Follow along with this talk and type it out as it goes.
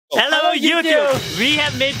Hello YouTube! We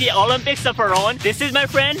have made the Olympics of our own. This is my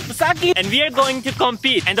friend Masaki, and we are going to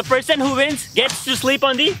compete. And the person who wins gets to sleep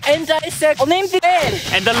on the anti-sex Olympic bed.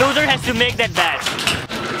 And the loser has to make that bed.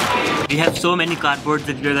 We have so many cardboards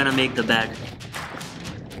that we're gonna make the bed.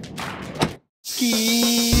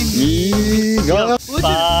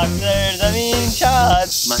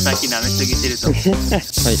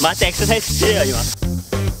 Masaki exercise.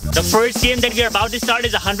 The first game that we are about to start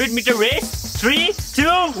is a 100-meter race. 3, 2,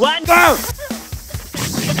 1, go!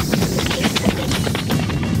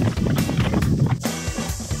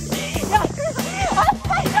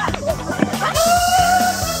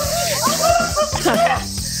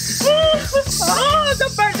 Oh, the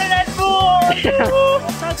person that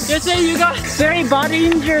moved! You say you got very body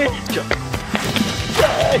injury.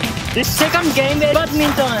 This second game is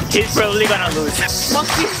badminton. He's probably gonna lose. Fuck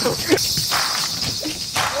you.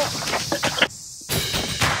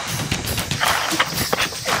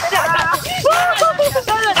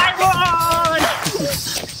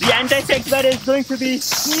 The anti-sex bed is going to be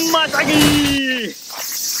Masaki!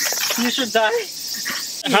 You should die.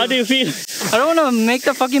 How do you feel? I don't want to make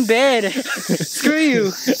the fucking bed. Screw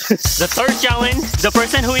you. The third challenge, the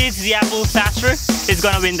person who eats the apple faster is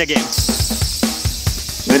gonna win the game.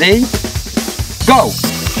 Ready? Go!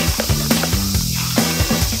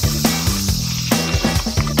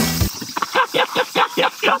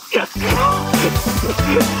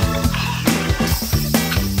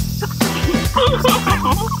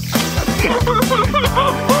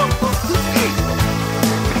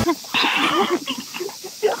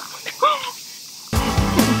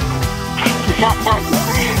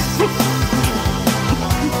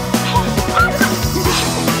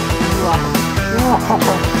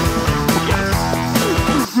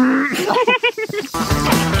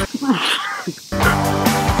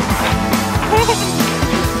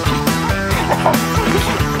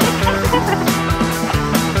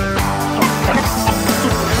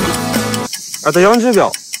あと40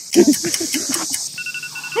秒。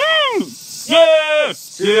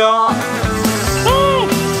終了。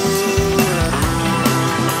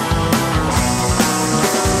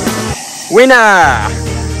ウィナー。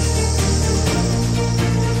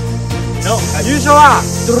優勝は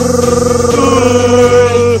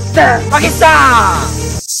パキスタン。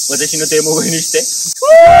私の手も上にして。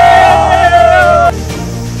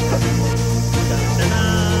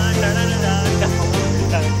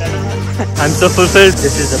I'm so fulfilled.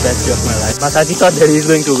 This is the best day of my life. Masaki thought that he's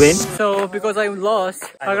going to win. So because I lost,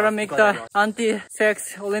 I'm gonna make the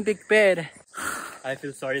anti-sex Olympic bed. I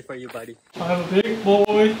feel sorry for you, buddy. I'm a big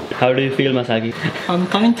boy. How do you feel, Masaki? I'm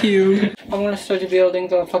coming to you. I'm gonna start building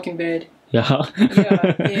the fucking bed. Yeah.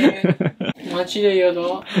 Yeah. Machide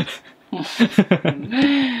yodo.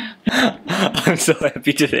 I'm so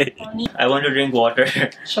happy today. I want to drink water.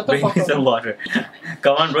 Shut the Bring fuck me up. some water.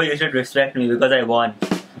 Come on, bro. You should respect me because I won.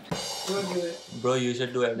 Don't do it. Bro, you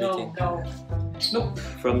should do everything. No. Nope.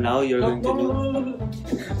 From now, you're going to do.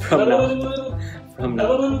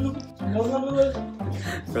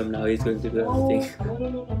 From now, he's going to do everything.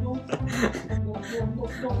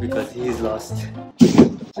 Because he's lost.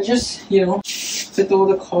 I just, set all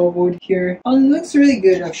the cardboard here. Oh, it looks really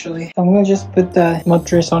good actually. I'm gonna just put the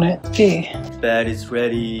mattress on it. Okay. Bed is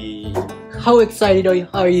ready. How excited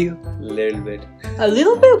are you? Little bit. A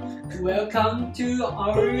little bit. Welcome to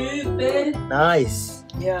our bed. Nice.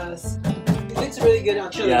 Yes. It looks really good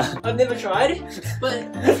actually. Yeah. I've never tried, but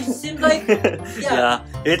it seems like Yeah,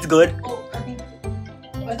 it's good. Oh,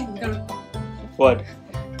 I think we gotta. What?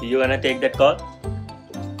 You gonna take that call?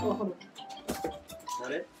 Oh, hold on.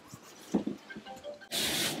 Got it?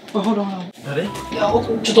 Oh, hold on. Got it? Yeah, hold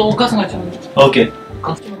on. Okay.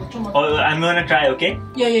 Oh, I'm gonna try, okay?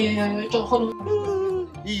 Yeah. Hold on.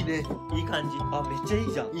 いいね。いい感じ。あ、めっちゃい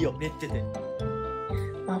いじゃん。いいよ、練ってて。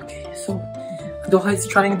Okay, so Doha is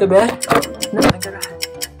trying the bed. No, I gotta.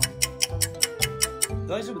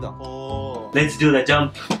 大丈夫だ。おー。 Let's do the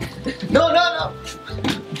jump. No.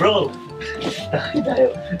 Bro. あー、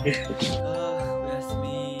おやす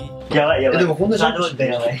み。やばい。でもこんなジャンプして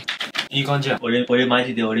やばい。いい感じや。俺マ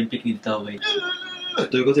ジでオリンピックに出た方がいい。ど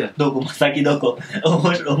ういうことや。どこ先どこお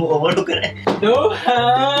もろくない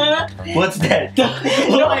Doha! What's that?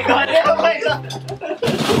 Oh my god! Oh my god!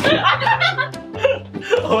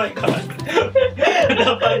 Oh my god!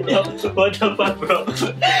 What the fuck, bro?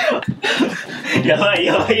 やばい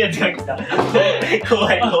やつが来た。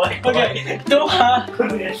怖い。Okay, Doha!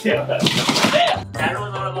 That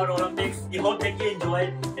was all about Olympics. We hope that you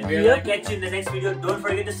enjoyed. And we're gonna catch you in the next video. Don't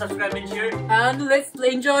forget to subscribe and share. And let's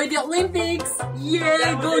enjoy the Olympics!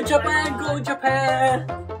 Yeah, go Japan!